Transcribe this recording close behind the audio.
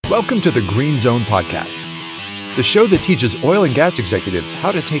Welcome to the Green Zone Podcast, the show that teaches oil and gas executives how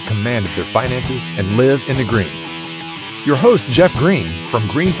to take command of their finances and live in the green. Your host, Jeff Green from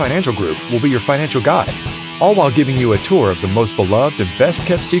Green Financial Group, will be your financial guide, all while giving you a tour of the most beloved and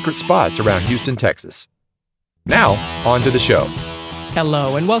best-kept secret spots around Houston, Texas. Now, on to the show.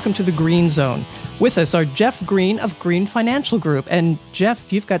 Hello, and welcome to the Green Zone. With us are Jeff Green of Green Financial Group. And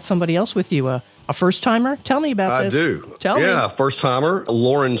Jeff, you've got somebody else with you, a first-timer? Tell me about this. I do. Tell me. Yeah, first-timer,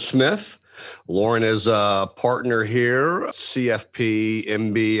 Lauren Smith. Lauren is a partner here, CFP,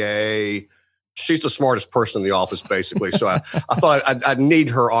 MBA. She's the smartest person in the office, basically. So I thought I'd need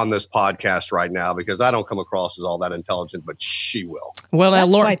her on this podcast right now because I don't come across as all that intelligent, but she will. Well,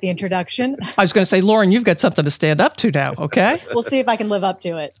 that's Lauren, quite the introduction. I was going to say, Lauren, you've got something to stand up to now, okay? We'll see if I can live up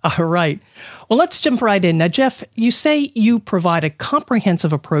to it. All right. Well, let's jump right in. Now, Jeff, you say you provide a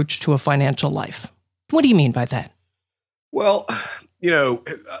comprehensive approach to a financial life. What do you mean by that? Well, you know,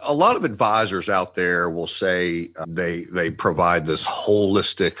 a lot of advisors out there will say they provide this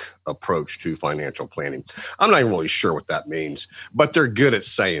holistic approach to financial planning. I'm not even really sure what that means, but they're good at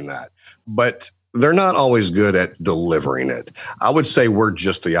saying that. But they're not always good at delivering it. I would say we're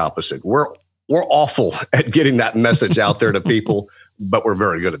just the opposite. We're awful at getting that message out there to people, but we're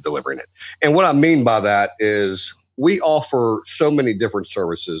very good at delivering it. And what I mean by that is we offer so many different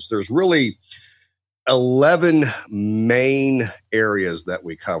services. There's really 11 main areas that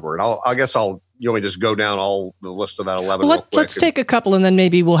we cover. And you want me to just go down all the list of that 11 real quick? Let's take a couple and then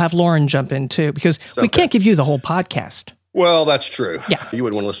maybe we'll have Lauren jump in too, because we can't give you the whole podcast. Well, that's true. Yeah. You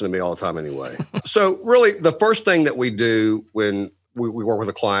wouldn't want to listen to me all the time anyway. So really the first thing that we do when we work with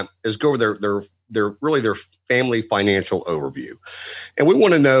a client is go over their family financial overview. And we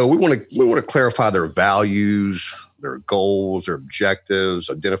want to clarify their values, their goals, their objectives,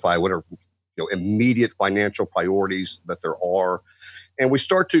 identify whatever immediate financial priorities that there are. And we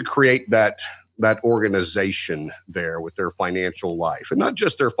start to create that organization there with their financial life, and not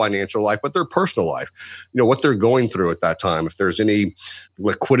just their financial life, but their personal life, what they're going through at that time. If there's any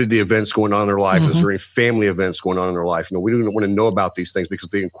liquidity events going on in their life, if there any family events going on in their life, we don't want to know about these things because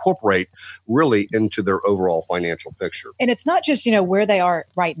they incorporate really into their overall financial picture. And it's not just, where they are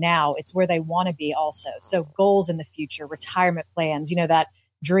right now, it's where they want to be also. So goals in the future, retirement plans, that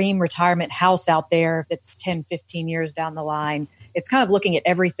dream retirement house out there that's 10, 15 years down the line. It's kind of looking at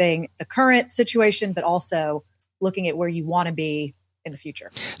everything, the current situation, but also looking at where you want to be in the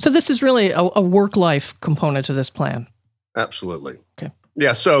future. So this is really a work-life component to this plan. Absolutely. Okay.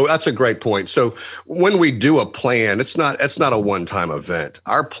 Yeah, so that's a great point. So when we do a plan, it's not a one-time event.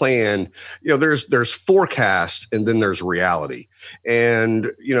 Our plan, there's forecast and then there's reality.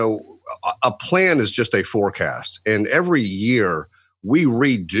 And, a plan is just a forecast. And every year, we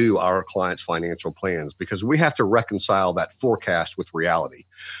redo our clients' financial plans because we have to reconcile that forecast with reality.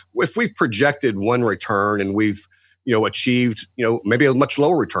 If we've projected one return and we've, achieved, maybe a much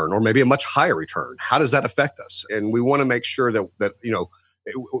lower return or maybe a much higher return, how does that affect us? And we want to make sure that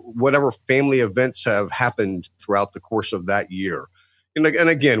whatever family events have happened throughout the course of that year. And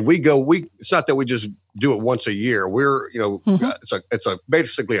again, it's not that we just do it once a year. We're, it's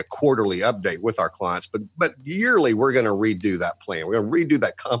basically a quarterly update with our clients, but yearly we're going to redo that plan. We're going to redo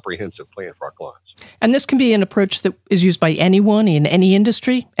that comprehensive plan for our clients. And this can be an approach that is used by anyone in any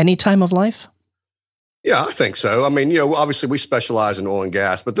industry, any time of life? Yeah, I think so. I mean, obviously we specialize in oil and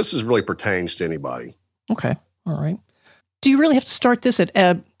gas, but this really pertains to anybody. Okay. All right. Do you really have to start this at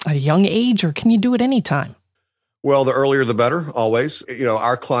a young age, or can you do it any time? Well, the earlier the better, always.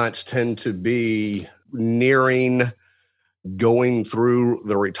 Our clients tend to be going through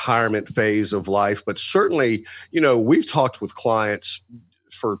the retirement phase of life. But certainly, we've talked with clients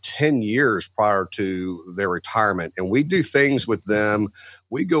for 10 years prior to their retirement, and we do things with them.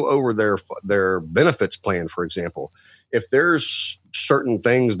 We go over their benefits plan, for example. If there's certain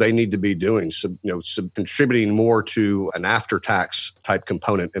things they need to be doing, contributing more to an after-tax type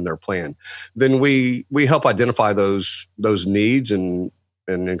component in their plan, then we help identify those needs and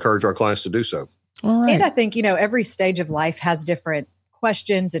encourage our clients to do so. All right. And I think, every stage of life has different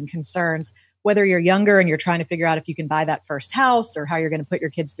questions and concerns, whether you're younger and you're trying to figure out if you can buy that first house or how you're going to put your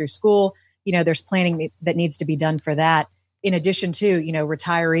kids through school. There's planning that needs to be done for that. In addition to,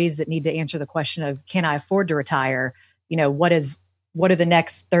 retirees that need to answer the question of, can I afford to retire? What do the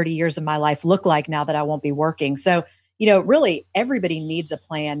next 30 years of my life look like now that I won't be working? So, really everybody needs a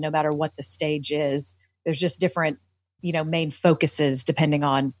plan no matter what the stage is. There's just different, main focuses depending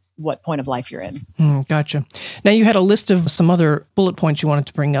on what point of life you're in. Gotcha. Now, you had a list of some other bullet points you wanted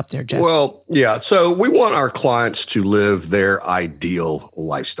to bring up there, Jeff. Well, yeah. So we want our clients to live their ideal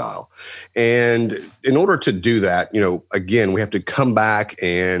lifestyle. And in order to do that, again, we have to come back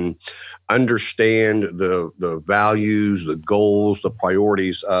and understand the values, the goals, the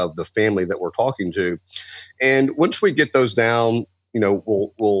priorities of the family that we're talking to. And once we get those down,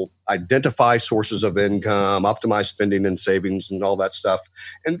 we'll identify sources of income, optimize spending and savings and all that stuff.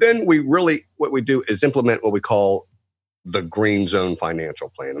 And then what we do is implement what we call the Green Zone financial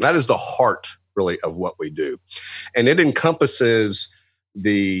plan. And that is the heart really of what we do. And it encompasses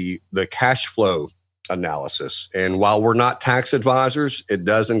the cash flow analysis. And while we're not tax advisors, it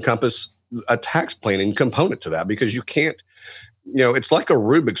does encompass a tax planning component to that, because you can't, it's like a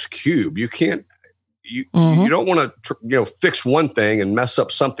Rubik's Cube. You can't, you don't want to fix one thing and mess up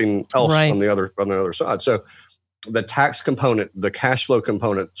something else on the other side. So the tax component, the cash flow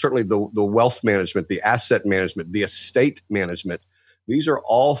component, certainly the wealth management, the asset management, the estate management, these are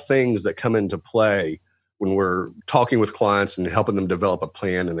all things that come into play when we're talking with clients and helping them develop a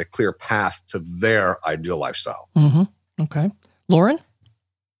plan and a clear path to their ideal lifestyle. Okay. Lauren?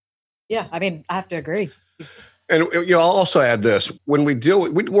 Yeah, I have to agree. And I'll also add this. When we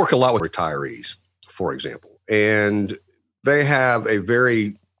work a lot with retirees, for example, and they have a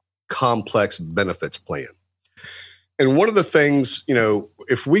very complex benefits plan. And one of the things,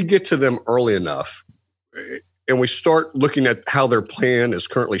 if we get to them early enough and we start looking at how their plan is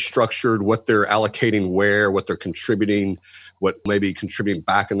currently structured, what they're allocating where, what they're contributing, what may be contributing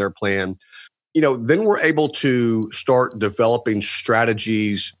back in their plan, then we're able to start developing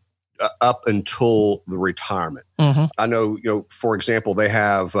strategies up until the retirement. I know, for example, they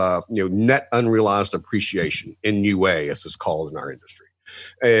have, net unrealized appreciation, NUA, as it's called in our industry,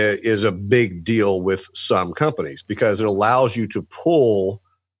 is a big deal with some companies because it allows you to pull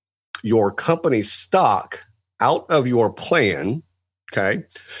your company's stock out of your plan, okay,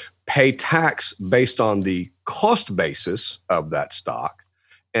 pay tax based on the cost basis of that stock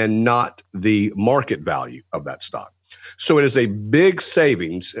and not the market value of that stock. So it is a big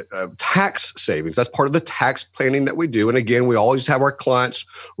savings, tax savings. That's part of the tax planning that we do. And again, we always have our clients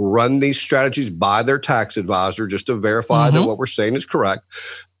run these strategies by their tax advisor just to verify that what we're saying is correct.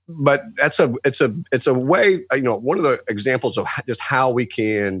 But it's a way, one of the examples of just how we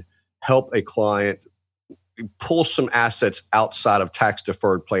can help a client pull some assets outside of tax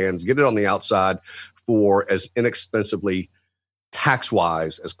deferred plans, get it on the outside for as inexpensively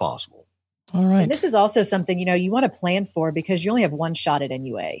tax-wise as possible. All right. And this is also something, you want to plan for because you only have one shot at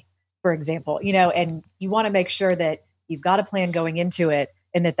NUA, for example, and you want to make sure that you've got a plan going into it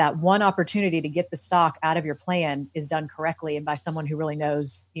and that one opportunity to get the stock out of your plan is done correctly and by someone who really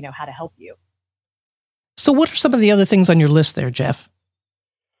knows, how to help you. So what are some of the other things on your list there, Jeff?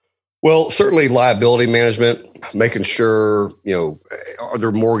 Well, certainly liability management, making sure, are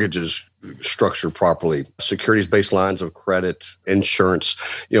their mortgages structured properly, securities-based lines of credit, insurance.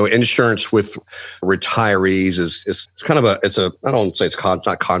 Insurance with retirees is kind of I don't say it's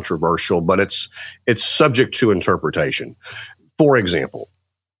not controversial, but it's subject to interpretation. For example,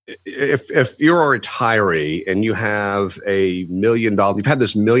 if you're a retiree and you have $1 million, you've had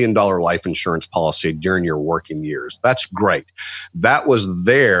this $1 million life insurance policy during your working years, that's great. That was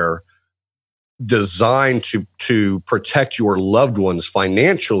there designed to protect your loved ones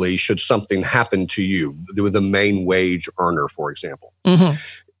financially should something happen to you with a main wage earner, for example.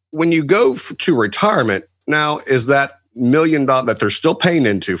 When you go to retirement, now is that $1 million that they're still paying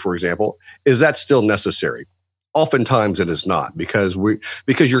into, for example, is that still necessary? Oftentimes it is not because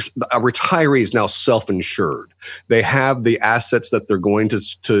a retiree is now self-insured. They have the assets that they're going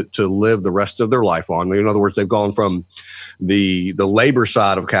to live the rest of their life on. In other words, they've gone from the labor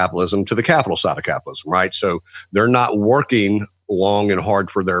side of capitalism to the capital side of capitalism, right? So they're not working long and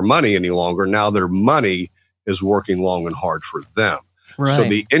hard for their money any longer. Now their money is working long and hard for them. Right. So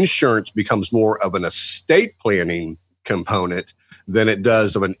the insurance becomes more of an estate planning component than it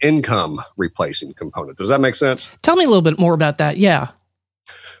does of an income replacing component. Does that make sense? Tell me a little bit more about that. Yeah.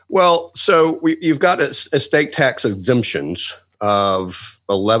 Well, so you've got estate tax exemptions of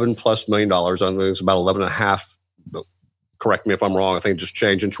 $11+ million. I think it's about 11.5. Correct me if I'm wrong. I think it just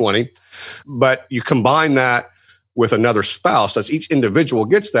changed in 20. But you combine that with another spouse, as each individual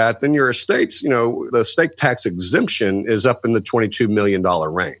gets that, then your estate's, the estate tax exemption is up in the $22 million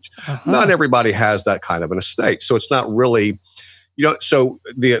range. Not everybody has that kind of an estate. So it's not really, so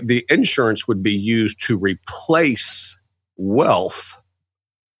the insurance would be used to replace wealth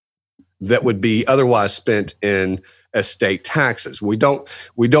that would be otherwise spent in estate taxes. We don't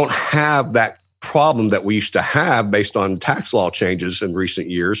have that problem that we used to have based on tax law changes in recent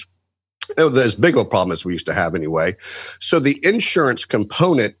years, as big of a problem as we used to have anyway. So the insurance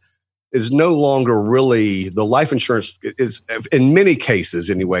component is no longer really, the life insurance is, in many cases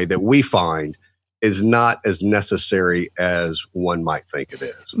anyway, that we find is not as necessary as one might think it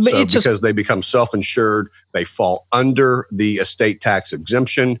is. But so because they become self-insured, they fall under the estate tax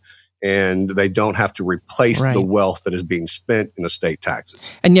exemption, and they don't have to replace the wealth that is being spent in estate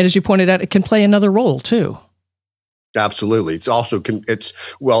taxes. And yet, as you pointed out, it can play another role too. Absolutely. It's also,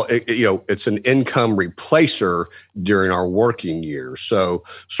 it's an income replacer during our working years. So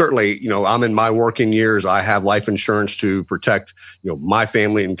certainly, I'm in my working years. I have life insurance to protect, my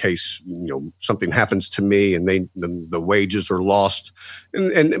family in case, something happens to me and the wages are lost.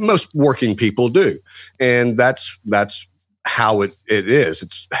 And most working people do. And that's how it is.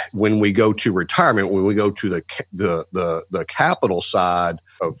 It's when we go to retirement, when we go to the capital side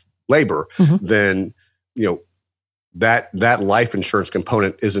of labor, then, that life insurance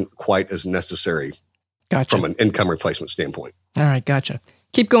component isn't quite as necessary from an income replacement standpoint. All right, gotcha.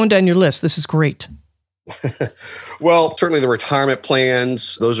 Keep going down your list. This is great. Well, certainly the retirement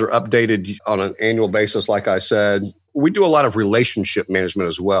plans, those are updated on an annual basis, like I said. We do a lot of relationship management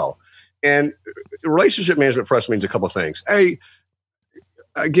as well. And relationship management for us means a couple of things.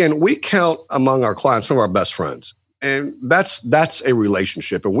 Again, we count among our clients some of our best friends. And that's a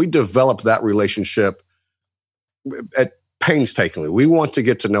relationship. And we develop that relationship painstakingly. We want to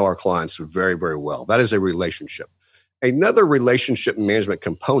get to know our clients very, very well. That is a relationship. Another relationship management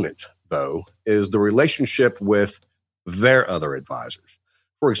component, though, is the relationship with their other advisors.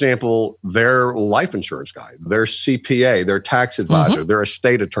 For example, their life insurance guy, their CPA, their tax advisor, their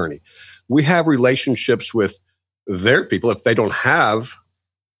estate attorney. We have relationships with their people. If they don't have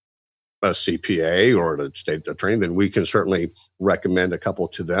a CPA or an estate attorney, then we can certainly recommend a couple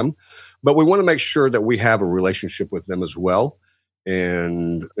to them. But we want to make sure that we have a relationship with them as well,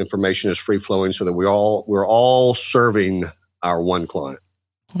 and information is free flowing so that we're all serving our one client.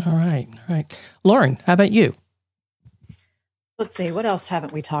 All right. Lauren, how about you? Let's see, what else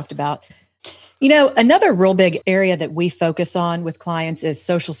haven't we talked about? Another real big area that we focus on with clients is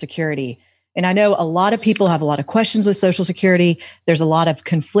Social Security. And I know a lot of people have a lot of questions with Social Security. There's a lot of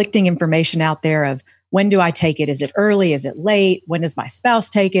conflicting information out there of, when do I take it? Is it early? Is it late? When does my spouse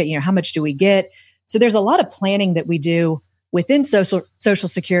take it? How much do we get? So there's a lot of planning that we do within Social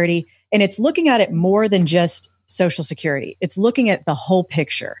Security. And it's looking at it more than just Social Security. It's looking at the whole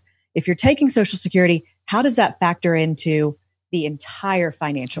picture. If you're taking Social Security, how does that factor into the entire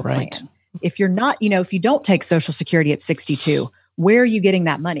financial plan? If you're not, if you don't take Social Security at 62, where are you getting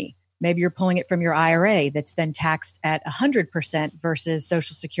that money? Maybe you're pulling it from your IRA that's then taxed at 100% versus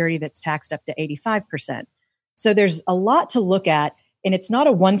Social Security that's taxed up to 85%. So there's a lot to look at, and it's not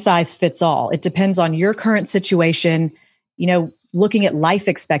a one size fits all. It depends on your current situation, looking at life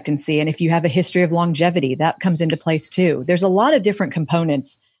expectancy. And if you have a history of longevity, that comes into place too. There's a lot of different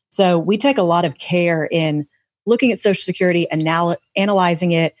components. So we take a lot of care in looking at Social Security and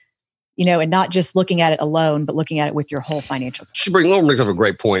analyzing it, and not just looking at it alone, but looking at it with your whole financial. Lauren brings up a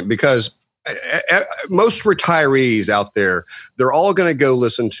great point, because most retirees out there, they're all going to go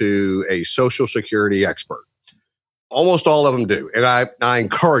listen to a Social Security expert. Almost all of them do. And I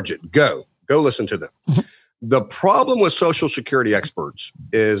encourage it. Go listen to them. The problem with Social Security experts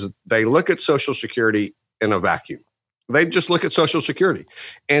is they look at Social Security in a vacuum. They just look at Social Security,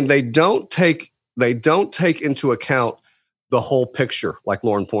 and they don't take into account the whole picture, like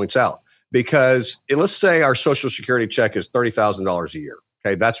Lauren points out. Because let's say our Social Security check is $30,000 a year.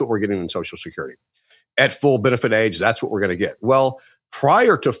 Okay, that's what we're getting in Social Security. At full benefit age, that's what we're going to get. Well,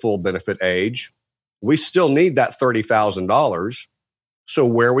 prior to full benefit age, we still need that $30,000. So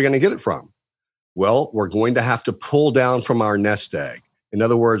where are we going to get it from? Well, we're going to have to pull down from our nest egg. In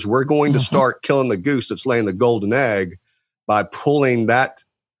other words, we're going to start killing the goose that's laying the golden egg by pulling that,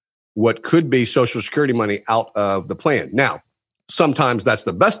 what could be Social Security money, out of the plan. Now, sometimes that's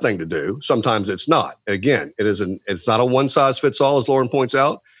the best thing to do. Sometimes it's not. Again, it's not a one size fits all, as Lauren points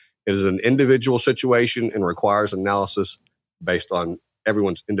out. It is an individual situation and requires analysis based on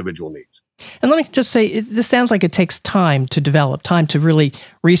everyone's individual needs. And let me just say, this sounds like it takes time to develop, time to really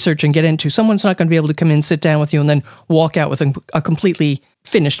research and get into. Someone's not going to be able to come in, sit down with you, and then walk out with a completely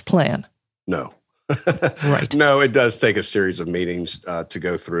finished plan. No. Right. No, it does take a series of meetings to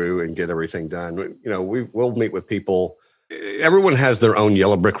go through and get everything done. We'll meet with people. Everyone has their own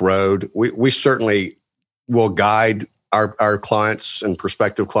yellow brick road. We certainly will guide our clients and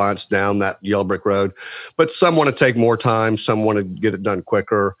prospective clients down that yellow brick road, but some want to take more time, some want to get it done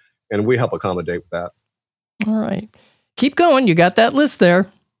quicker, and we help accommodate with that. All right. Keep going. You got that list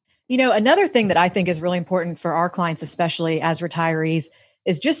there. Another thing that I think is really important for our clients, especially as retirees,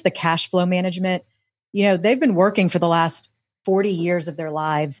 is just the cash flow management. They've been working for the last 40 years of their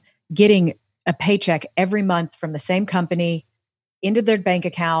lives, getting a paycheck every month from the same company into their bank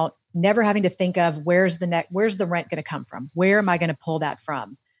account, never having to think of where's the rent going to come from? Where am I going to pull that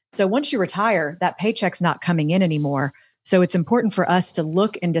from? So once you retire, that paycheck's not coming in anymore. So it's important for us to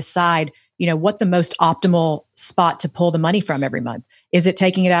look and decide, what the most optimal spot to pull the money from every month. Is it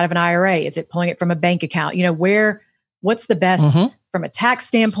taking it out of an IRA? Is it pulling it from a bank account? What's the best from a tax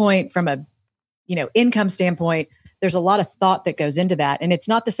standpoint, from a, income standpoint? There's a lot of thought that goes into that. And it's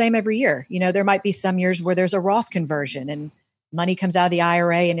not the same every year. There might be some years where there's a Roth conversion and money comes out of the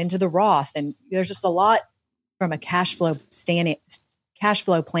IRA and into the Roth. And there's just a lot from a cash flow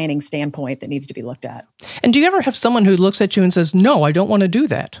planning standpoint that needs to be looked at. And do you ever have someone who looks at you and says, no, I don't want to do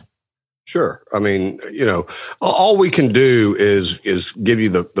that? Sure. I mean, all we can do is give you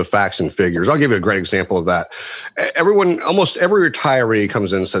the facts and figures. I'll give you a great example of that. Almost every retiree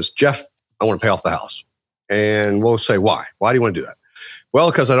comes in and says, Jeff, I want to pay off the house. And we'll say, why? Why do you want to do that? Well,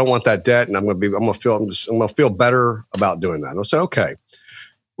 because I don't want that debt, and I'm going to feel better about doing that. And I'll say, okay.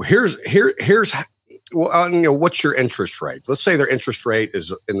 Well, here's what's your interest rate? Let's say their interest rate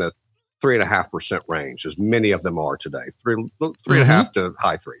is in the 3.5% range, as many of them are today, 3.5 to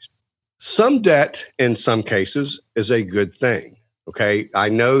high threes. Some debt, in some cases, is a good thing. Okay, I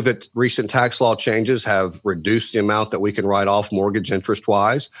know that recent tax law changes have reduced the amount that we can write off mortgage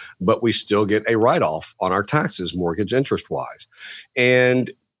interest-wise, but we still get a write-off on our taxes mortgage interest-wise. And,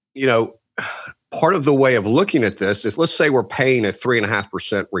 part of the way of looking at this is, let's say we're paying a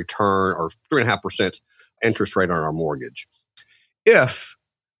 3.5% return or 3.5% interest rate on our mortgage. If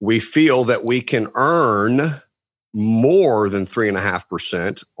we feel that we can earn more than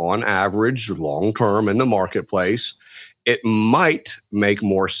 3.5% on average long-term in the marketplace, it might make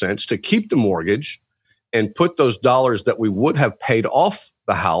more sense to keep the mortgage and put those dollars that we would have paid off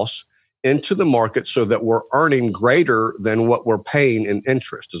the house into the market so that we're earning greater than what we're paying in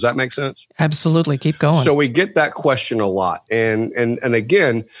interest. Does that make sense? Absolutely. Keep going. So we get that question a lot. And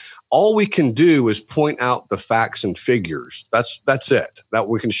again, all we can do is point out the facts and figures. That's it. That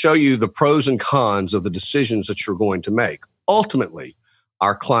we can show you the pros and cons of the decisions that you're going to make. Ultimately,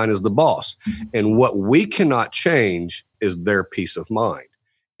 our client is the boss. And what we cannot change is their peace of mind.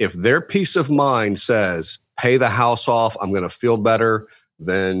 If their peace of mind says, pay the house off, I'm going to feel better,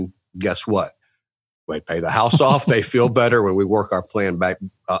 then guess what? We pay the house off, they feel better when we work our plan back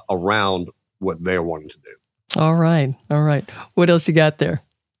around what they're wanting to do. All right. What else you got there?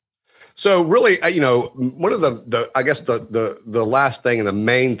 So really, one of the last thing and the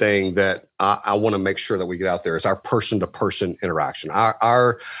main thing that I want to make sure that we get out there is our person-to-person interaction,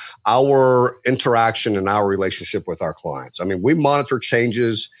 our interaction and our relationship with our clients. I mean, we monitor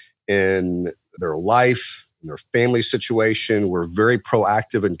changes in their life, in their family situation. We're very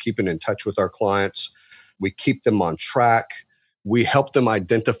proactive in keeping in touch with our clients. We keep them on track. We help them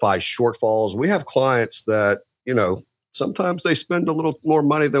identify shortfalls. We have clients that, sometimes they spend a little more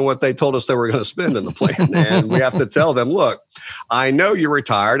money than what they told us they were going to spend in the plan. And we have to tell them, look, I know you're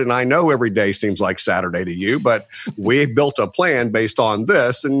retired and I know every day seems like Saturday to you, but we built a plan based on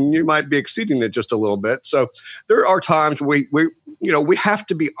this and you might be exceeding it just a little bit. So there are times we have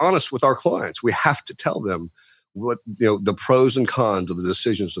to be honest with our clients. We have to tell them what, the pros and cons of the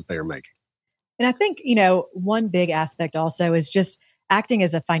decisions that they are making. And I think, one big aspect also is just acting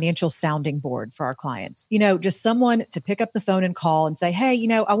as a financial sounding board for our clients. Just someone to pick up the phone and call and say, hey,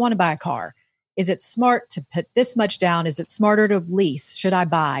 I want to buy a car. Is it smart to put this much down? Is it smarter to lease? Should I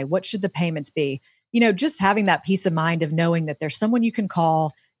buy? What should the payments be? Just having that peace of mind of knowing that there's someone you can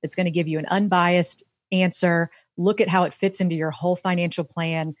call that's going to give you an unbiased answer, look at how it fits into your whole financial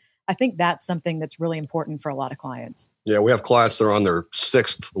plan. I think that's something that's really important for a lot of clients. Yeah, we have clients that are on their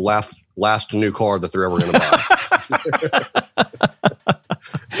sixth last new car that they're ever going to buy.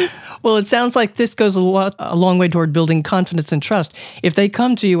 Well, it sounds like this goes a long way toward building confidence and trust. If they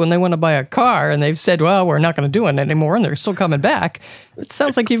come to you and they want to buy a car and they've said, well, we're not going to do it anymore, and they're still coming back, it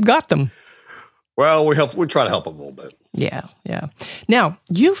sounds like you've got them. Well, we try to help them a little bit. Yeah. Now,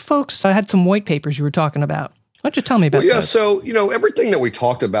 you folks had some white papers you were talking about. Why don't you tell me about that? Yeah, so, everything that we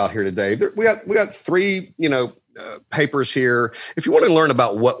talked about here today, we got three, papers here. If you want to learn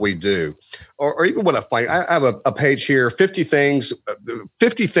about what we do, or even want to find, I have a page here, 50 things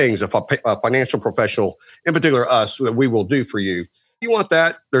a financial professional, in particular us, that we will do for you. If you want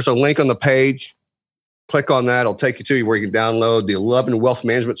that, there's a link on the page. Click on that. It'll take you to where you can download the 11 wealth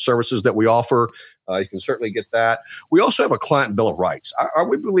management services that we offer. You can certainly get that. We also have a client bill of rights.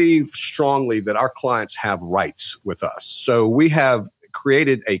 We believe strongly that our clients have rights with us. So we have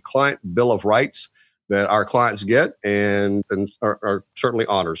created a client bill of rights that our clients get and are certainly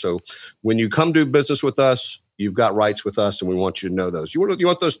honored. So when you come do business with us, you've got rights with us, and we want you to know those. You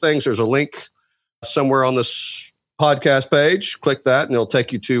want those things? There's a link somewhere on this podcast page. Click that, and it'll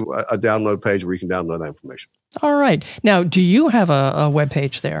take you to a download page where you can download that information. All right. Now, do you have a web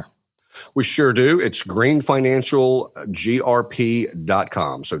page there? We sure do. It's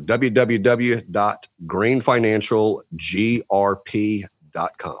greenfinancialgrp.com. So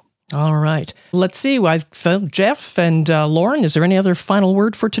www.greenfinancialgrp.com. All right. Let's see. Jeff and Lauren, is there any other final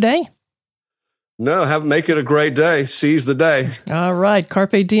word for today? No, make it a great day. Seize the day. All right.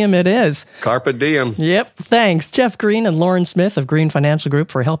 Carpe diem it is. Carpe diem. Yep. Thanks, Jeff Green and Lauren Smith of Green Financial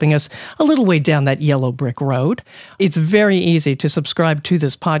Group, for helping us a little way down that yellow brick road. It's very easy to subscribe to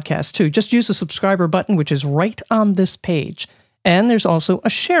this podcast, too. Just use the subscriber button, which is right on this page. And there's also a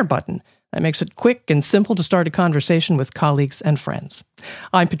share button. That makes it quick and simple to start a conversation with colleagues and friends.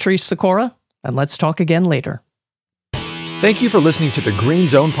 I'm Patrice Sikora, and let's talk again later. Thank you for listening to the Green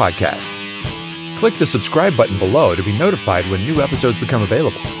Zone Podcast. Click the subscribe button below to be notified when new episodes become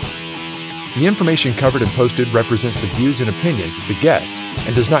available. The information covered and posted represents the views and opinions of the guest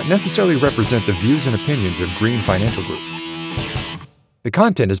and does not necessarily represent the views and opinions of Green Financial Group. The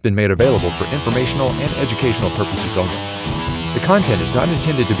content has been made available for informational and educational purposes only. The content is not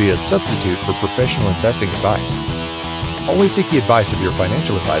intended to be a substitute for professional investing advice. Always seek the advice of your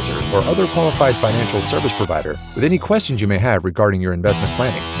financial advisor or other qualified financial service provider with any questions you may have regarding your investment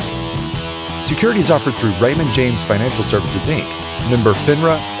planning. Securities offered through Raymond James Financial Services, Inc., member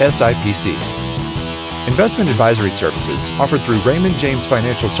FINRA SIPC. Investment advisory services offered through Raymond James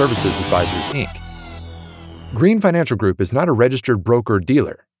Financial Services Advisors, Inc. Green Financial Group is not a registered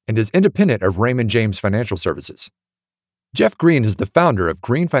broker-dealer and is independent of Raymond James Financial Services. Jeff Green is the founder of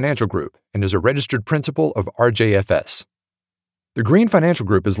Green Financial Group and is a registered principal of RJFS. The Green Financial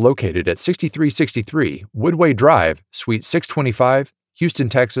Group is located at 6363 Woodway Drive, Suite 625, Houston,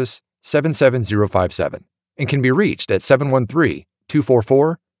 Texas, 77057, and can be reached at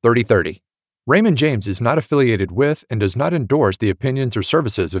 713-244-3030. Raymond James is not affiliated with and does not endorse the opinions or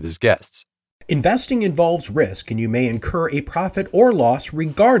services of his guests. Investing involves risk, and you may incur a profit or loss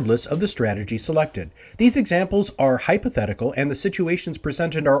regardless of the strategy selected. These examples are hypothetical, and the situations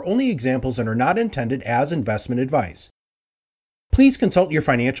presented are only examples and are not intended as investment advice. Please consult your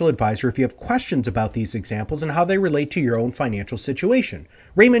financial advisor if you have questions about these examples and how they relate to your own financial situation.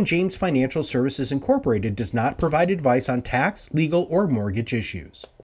 Raymond James Financial Services Incorporated does not provide advice on tax, legal, or mortgage issues.